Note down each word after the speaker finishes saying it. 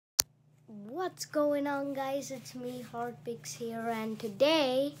What's going on, guys? It's me, Heartpix here, and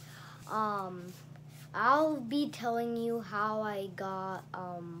today I'll be telling you how I got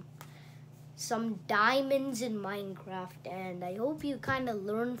some diamonds in Minecraft, and I hope you kind of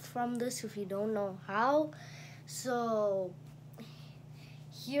learned from this if you don't know how. So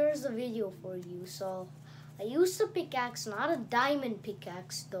here's the video for you. So I used a pickaxe, not a diamond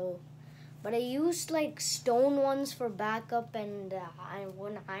pickaxe though, but I used like stone ones for backup and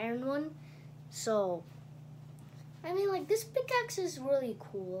one iron one. So I mean, like, this pickaxe is really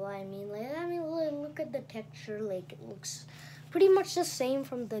cool. Look at the texture. Like, it looks pretty much the same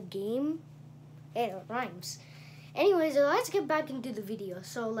from the game. It rhymes. Anyways, let's get back into the video.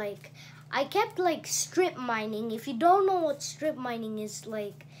 So, like, I kept, like, strip mining. If you don't know what strip mining is,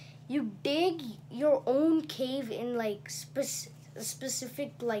 like, you dig your own cave in, like,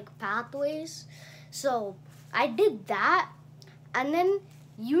 specific, like, pathways. So, I did that. And then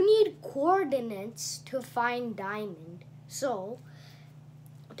you need coordinates to find diamond. So,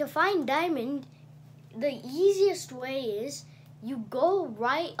 to find diamond, the easiest way is you go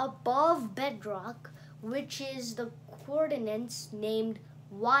right above bedrock, which is the coordinates named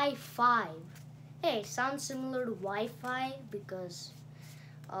Y5. Hey, sounds similar to Wi-Fi because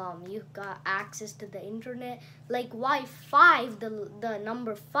you've got access to the internet. Like Y5, the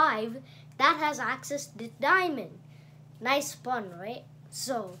number 5, that has access to diamond. Nice pun, right?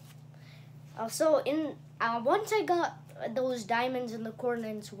 So once I got those diamonds in the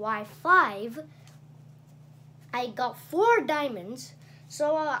coordinates Y5, I got 4 diamonds.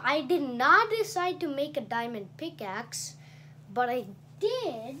 So I did not decide to make a diamond pickaxe, but I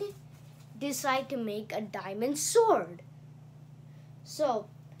did decide to make a diamond sword. So,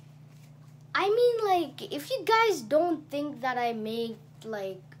 I mean, like, if you guys don't think that I made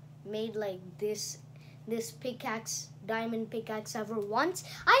this pickaxe, diamond pickaxe ever once,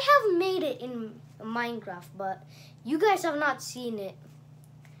 I have made it in Minecraft, but you guys have not seen it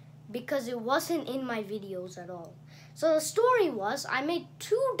because it wasn't in my videos at all. So the story was, I made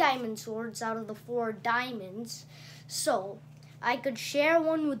 2 diamond swords out of the 4 diamonds, so I could share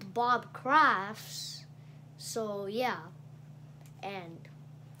one with Bob Crafts. So yeah, and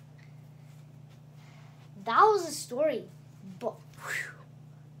that was the story. But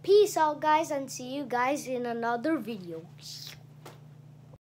peace out, guys, and see you guys in another video.